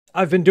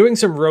I've been doing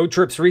some road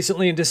trips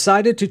recently and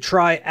decided to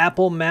try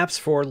Apple Maps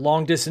for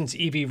long distance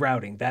EV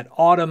routing that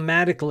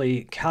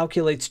automatically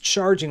calculates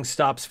charging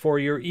stops for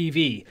your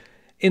EV.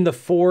 In the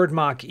Ford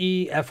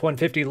Mach-E,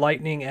 F-150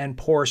 Lightning, and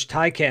Porsche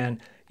Taycan,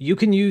 you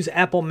can use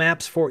Apple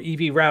Maps for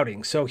EV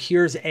routing. So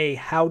here's a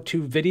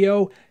how-to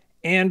video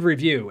and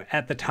review.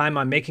 At the time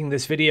I'm making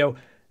this video,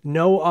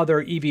 no other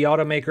EV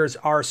automakers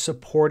are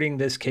supporting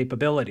this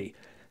capability.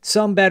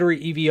 Some battery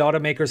EV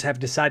automakers have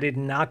decided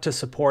not to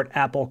support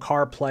Apple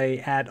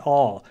CarPlay at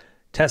all.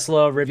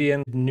 Tesla,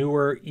 Rivian,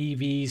 newer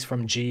EVs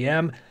from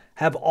GM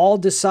have all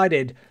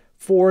decided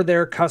for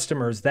their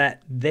customers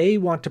that they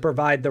want to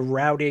provide the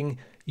routing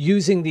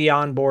using the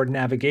onboard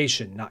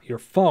navigation, not your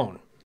phone.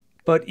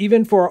 But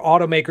even for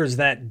automakers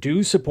that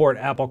do support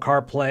Apple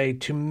CarPlay,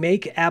 to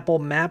make Apple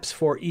Maps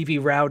for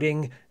EV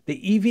routing,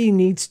 the EV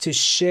needs to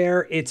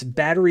share its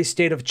battery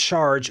state of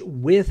charge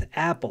with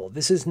Apple.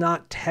 This is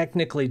not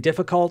technically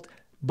difficult,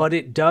 but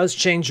it does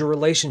change the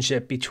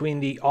relationship between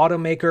the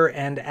automaker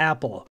and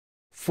Apple.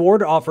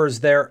 Ford offers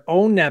their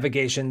own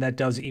navigation that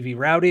does EV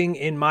routing.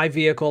 In my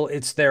vehicle,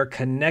 it's their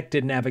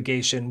connected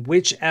navigation,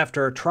 which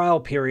after a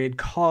trial period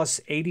costs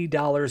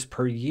 $80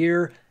 per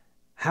year.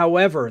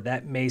 However,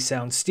 that may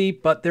sound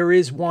steep, but there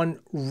is one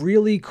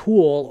really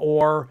cool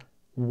or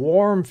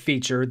warm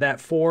feature that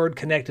Ford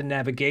Connected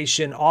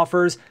Navigation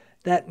offers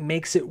that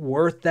makes it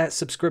worth that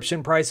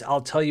subscription price.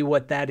 I'll tell you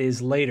what that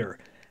is later.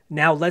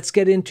 Now let's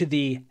get into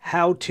the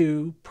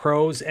how-to,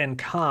 pros and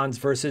cons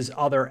versus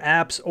other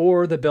apps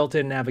or the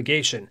built-in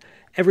navigation.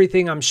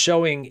 Everything I'm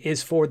showing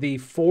is for the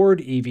Ford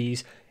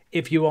EVs.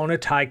 If you own a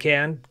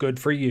Taycan, good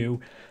for you.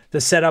 The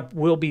setup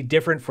will be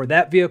different for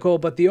that vehicle,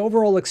 but the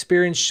overall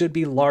experience should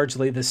be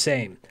largely the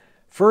same.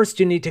 First,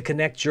 you need to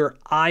connect your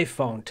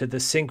iPhone to the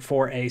Sync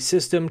 4a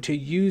system to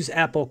use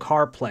Apple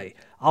CarPlay.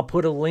 I'll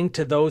put a link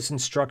to those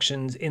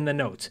instructions in the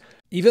notes.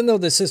 Even though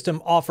the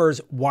system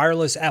offers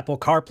wireless Apple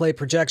CarPlay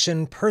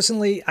projection,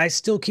 personally, I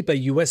still keep a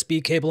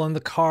USB cable in the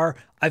car.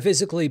 I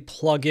physically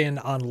plug in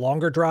on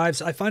longer drives.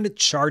 I find it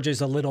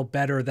charges a little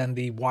better than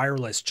the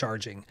wireless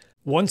charging.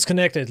 Once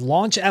connected,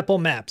 launch Apple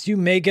Maps. You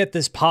may get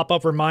this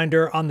pop-up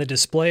reminder on the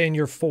display in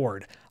your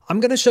Ford. I'm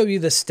going to show you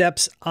the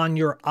steps on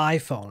your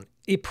iPhone.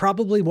 It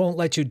probably won't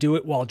let you do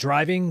it while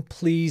driving.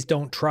 Please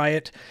don't try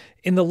it.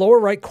 In the lower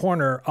right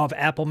corner of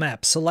Apple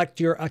Maps, select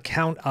your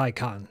account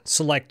icon.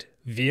 Select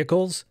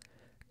Vehicles,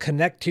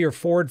 connect to your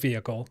Ford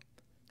vehicle,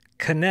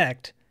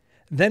 connect,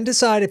 then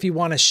decide if you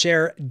want to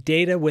share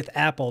data with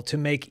Apple to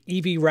make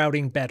EV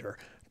routing better.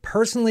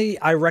 Personally,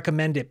 I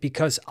recommend it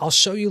because I'll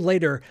show you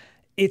later,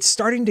 it's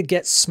starting to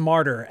get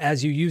smarter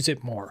as you use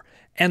it more.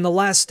 And the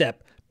last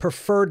step,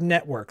 preferred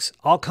networks.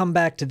 I'll come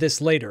back to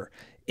this later.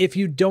 If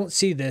you don't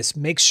see this,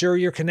 make sure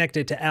you're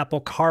connected to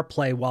Apple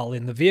CarPlay while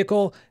in the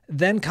vehicle,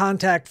 then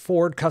contact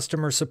Ford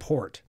customer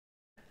support.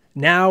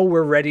 Now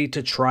we're ready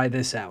to try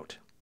this out.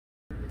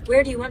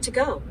 Where do you want to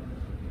go?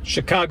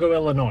 Chicago,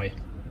 Illinois.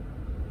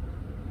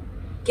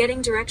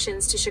 Getting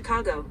directions to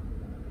Chicago.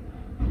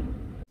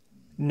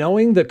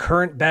 Knowing the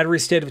current battery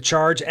state of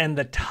charge and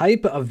the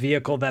type of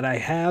vehicle that I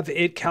have,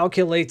 it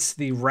calculates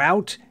the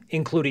route,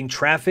 including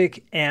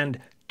traffic, and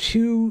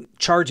 2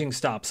 charging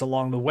stops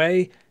along the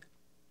way.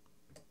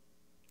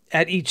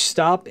 At each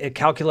stop, it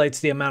calculates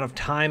the amount of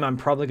time I'm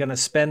probably going to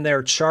spend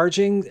there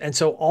charging, and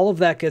so all of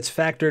that gets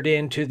factored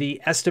into the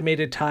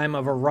estimated time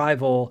of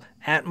arrival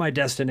at my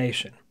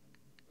destination.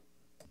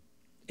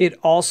 It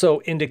also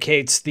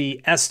indicates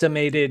the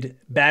estimated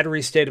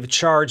battery state of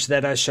charge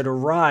that I should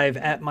arrive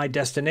at my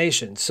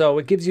destination, so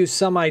it gives you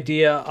some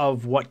idea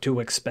of what to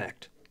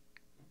expect.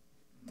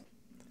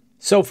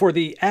 So for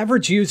the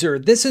average user,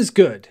 this is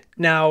good.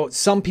 Now,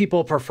 some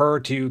people prefer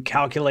to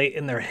calculate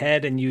in their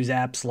head and use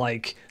apps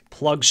like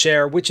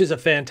PlugShare, which is a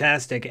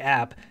fantastic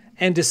app,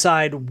 and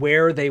decide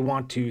where they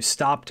want to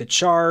stop to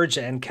charge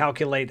and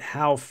calculate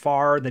how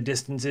far the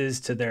distance is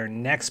to their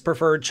next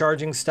preferred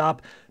charging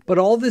stop. But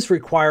all this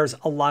requires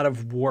a lot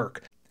of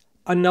work.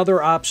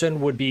 Another option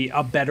would be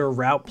a better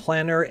route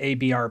planner,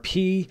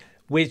 ABRP,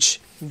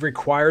 which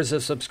requires a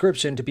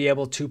subscription to be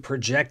able to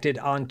project it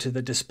onto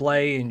the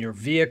display in your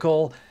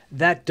vehicle.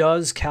 That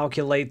does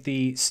calculate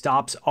the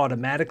stops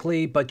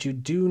automatically, but you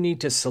do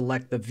need to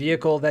select the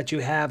vehicle that you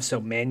have, so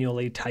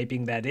manually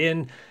typing that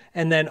in,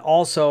 and then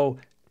also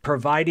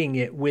providing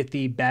it with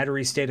the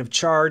battery state of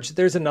charge.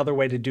 There's another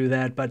way to do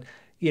that, but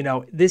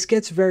this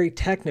gets very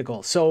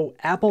technical. So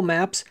Apple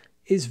Maps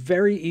is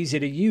very easy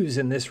to use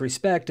in this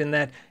respect, in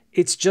that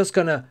it's just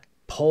going to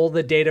pull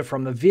the data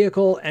from the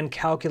vehicle and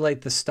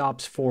calculate the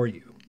stops for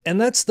you. And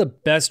that's the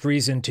best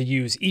reason to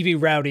use EV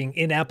routing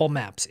in Apple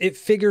Maps. It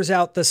figures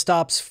out the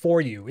stops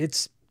for you.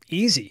 It's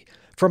easy.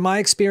 From my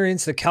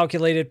experience, the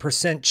calculated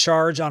percent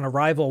charge on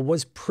arrival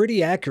was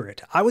pretty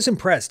accurate. I was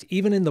impressed,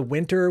 even in the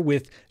winter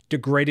with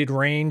degraded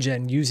range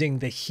and using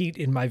the heat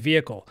in my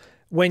vehicle.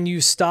 When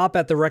you stop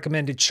at the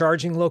recommended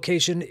charging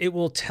location, it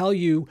will tell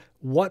you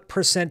what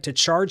percent to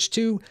charge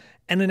to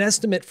and an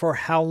estimate for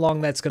how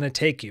long that's going to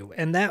take you.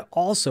 And that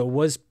also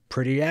was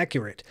pretty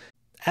accurate.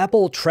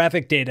 Apple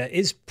traffic data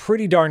is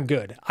pretty darn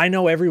good. I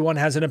know everyone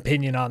has an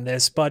opinion on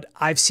this, but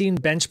I've seen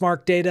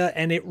benchmark data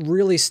and it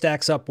really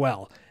stacks up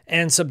well.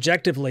 And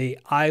subjectively,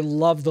 I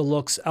love the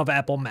looks of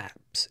Apple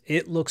Maps.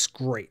 It looks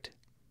great.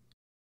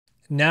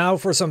 Now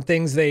for some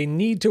things they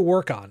need to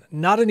work on.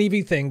 Not an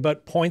EV thing,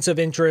 but points of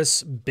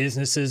interest,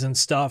 businesses and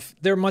stuff.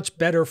 They're much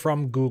better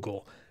from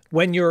Google.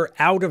 When you're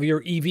out of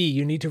your EV,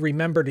 you need to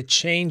remember to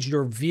change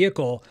your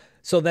vehicle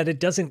so that it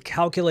doesn't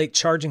calculate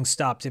charging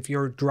stops if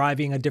you're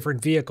driving a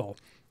different vehicle.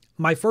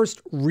 My first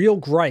real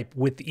gripe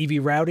with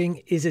EV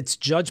routing is its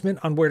judgment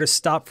on where to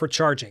stop for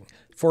charging.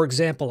 For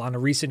example, on a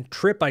recent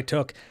trip I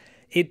took,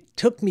 it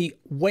took me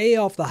way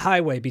off the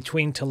highway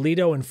between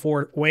Toledo and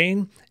Fort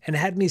Wayne and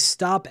had me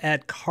stop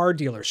at car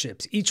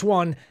dealerships. Each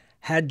one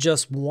had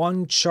just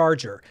one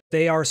charger.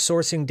 They are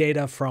sourcing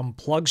data from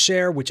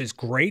PlugShare, which is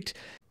great.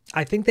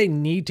 I think they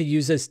need to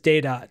use this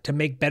data to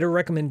make better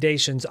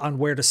recommendations on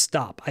where to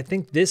stop. I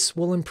think this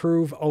will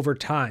improve over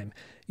time.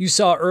 You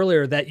saw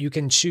earlier that you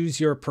can choose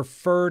your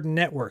preferred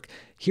network.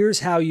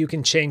 Here's how you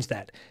can change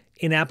that.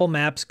 In Apple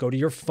Maps, go to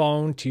your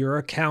phone, to your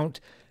account,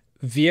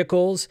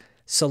 Vehicles,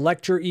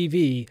 select your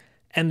EV,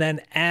 and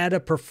then add a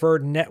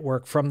preferred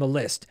network from the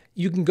list.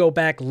 You can go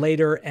back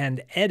later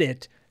and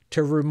edit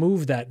to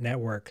remove that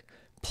network.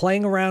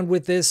 Playing around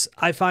with this,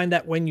 I find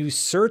that when you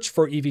search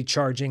for EV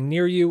charging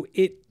near you,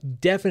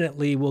 it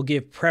definitely will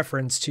give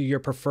preference to your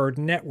preferred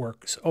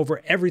networks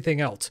over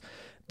everything else.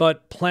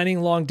 But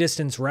planning long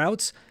distance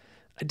routes,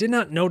 I did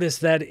not notice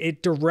that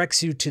it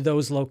directs you to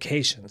those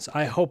locations.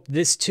 I hope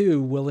this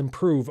too will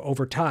improve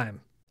over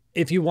time.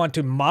 If you want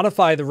to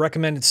modify the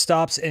recommended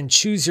stops and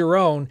choose your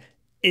own,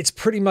 it's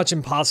pretty much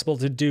impossible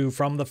to do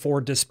from the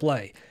Ford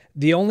display.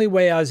 The only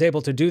way I was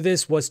able to do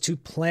this was to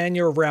plan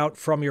your route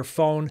from your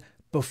phone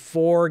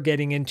before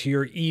getting into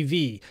your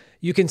EV.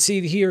 You can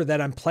see here that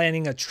I'm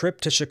planning a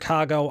trip to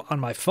Chicago on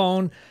my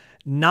phone,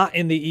 not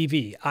in the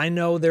EV. I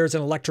know there's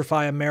an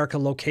Electrify America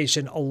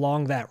location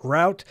along that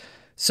route,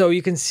 so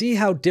you can see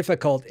how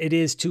difficult it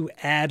is to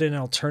add an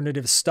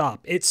alternative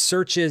stop. It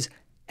searches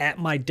at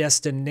my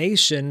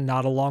destination,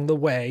 not along the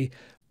way.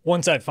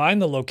 Once I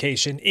find the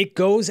location, it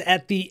goes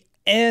at the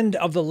end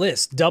of the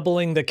list,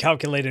 doubling the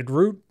calculated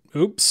route.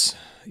 Oops.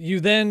 You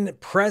then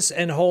press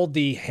and hold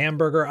the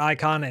hamburger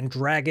icon and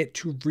drag it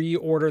to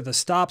reorder the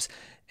stops,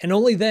 and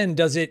only then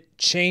does it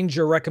change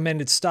your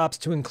recommended stops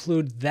to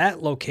include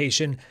that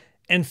location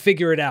and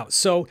figure it out.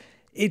 So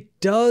it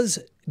does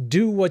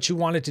do what you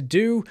want it to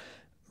do,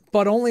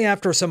 but only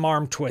after some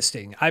arm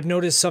twisting. I've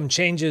noticed some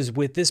changes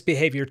with this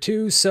behavior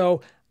too,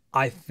 so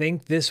I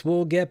think this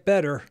will get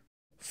better.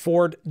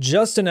 Ford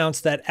just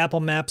announced that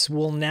Apple Maps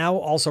will now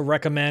also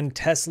recommend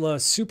Tesla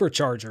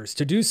superchargers.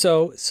 To do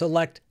so,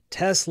 select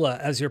Tesla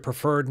as your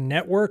preferred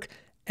network,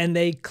 and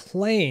they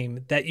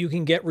claim that you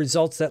can get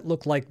results that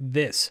look like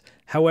this.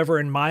 However,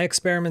 in my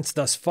experiments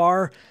thus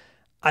far,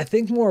 I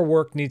think more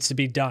work needs to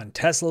be done.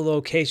 Tesla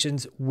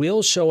locations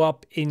will show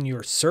up in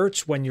your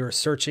search when you're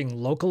searching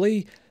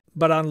locally,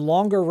 but on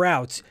longer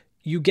routes,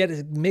 you get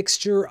a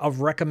mixture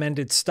of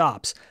recommended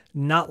stops,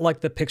 not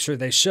like the picture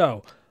they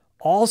show.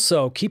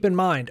 Also, keep in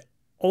mind,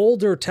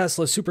 older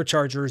Tesla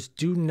superchargers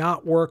do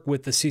not work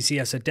with the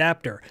CCS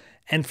adapter,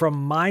 and from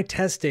my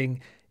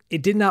testing,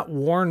 it did not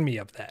warn me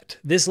of that.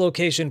 This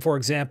location, for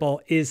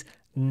example, is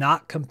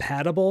not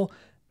compatible,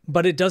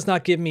 but it does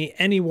not give me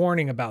any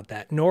warning about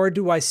that, nor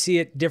do I see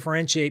it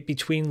differentiate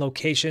between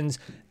locations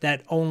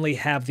that only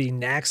have the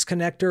NACS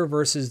connector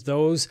versus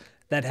those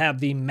that have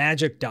the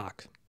Magic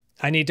Dock.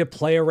 I need to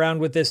play around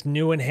with this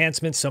new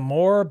enhancement some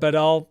more, but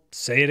I'll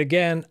say it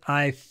again,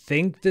 I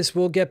think this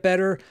will get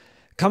better.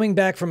 Coming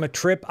back from a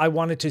trip, I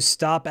wanted to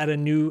stop at a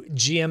new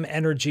GM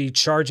Energy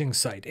charging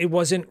site. It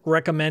wasn't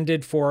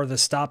recommended for the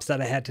stops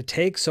that I had to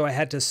take, so I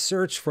had to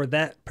search for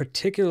that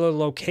particular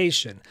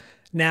location.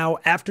 Now,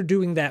 after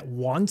doing that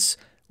once,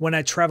 when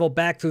I travel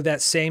back through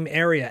that same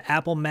area,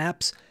 Apple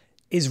Maps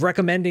is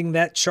recommending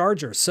that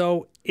charger,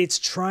 so it's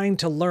trying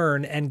to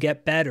learn and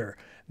get better.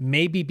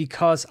 Maybe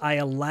because I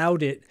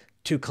allowed it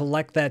to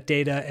collect that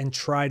data and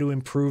try to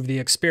improve the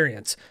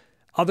experience.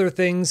 Other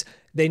things,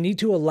 they need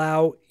to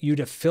allow you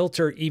to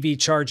filter EV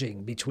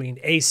charging between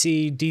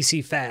AC,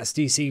 DC fast,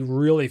 DC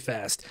really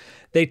fast.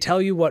 They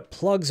tell you what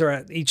plugs are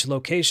at each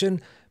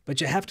location,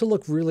 but you have to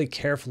look really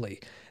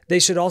carefully. They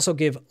should also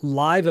give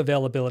live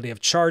availability of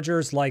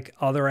chargers like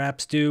other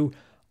apps do.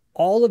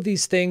 All of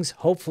these things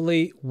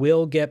hopefully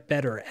will get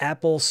better.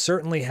 Apple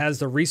certainly has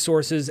the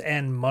resources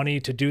and money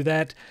to do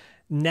that.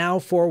 Now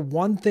for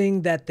one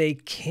thing that they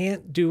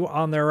can't do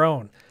on their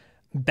own,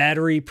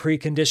 battery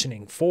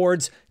preconditioning.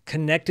 Ford's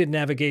connected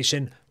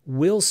navigation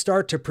will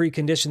start to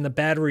precondition the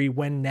battery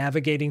when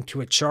navigating to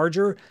a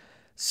charger,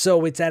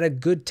 so it's at a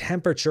good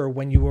temperature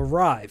when you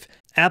arrive.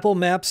 Apple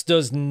Maps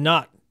does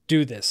not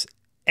do this,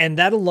 and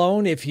that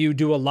alone, if you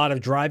do a lot of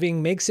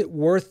driving, makes it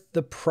worth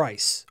the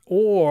price.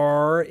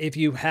 Or if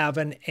you have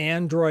an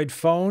Android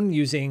phone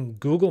using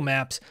Google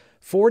Maps,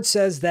 Ford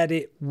says that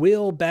it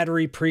will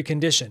battery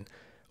precondition.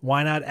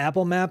 Why not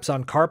Apple Maps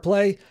on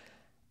CarPlay?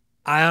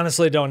 I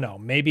honestly don't know.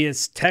 Maybe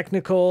it's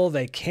technical,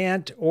 they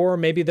can't, or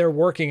maybe they're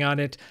working on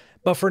it.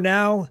 But for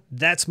now,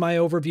 that's my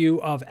overview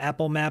of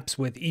Apple Maps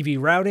with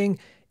EV routing.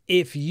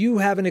 If you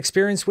have an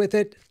experience with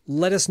it,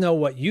 let us know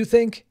what you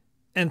think,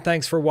 and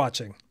thanks for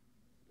watching.